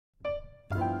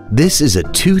This is a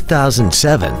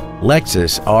 2007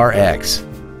 Lexus RX.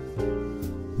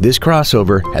 This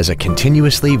crossover has a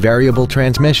continuously variable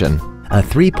transmission, a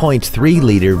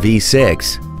 3.3-liter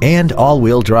V6, and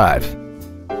all-wheel drive.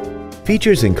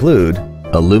 Features include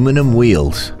aluminum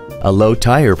wheels, a low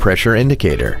tire pressure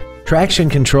indicator, traction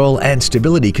control and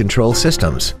stability control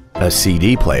systems, a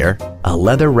CD player, a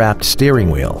leather-wrapped steering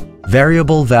wheel,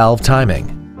 variable valve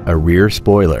timing, a rear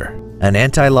spoiler, an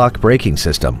anti-lock braking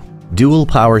system, dual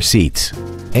power seats,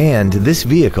 and this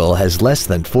vehicle has less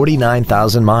than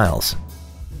 49,000 miles.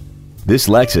 This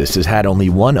Lexus has had only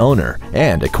one owner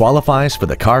and it qualifies for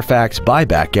the Carfax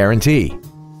buyback guarantee.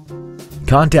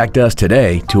 Contact us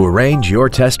today to arrange your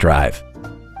test drive.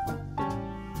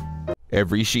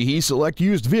 Every Sheehy Select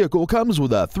used vehicle comes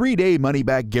with a 3-day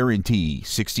money-back guarantee,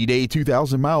 60-day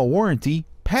 2,000-mile warranty,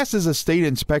 passes a state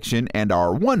inspection and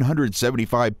our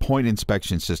 175-point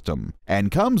inspection system,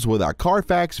 and comes with a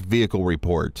Carfax vehicle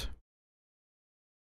report.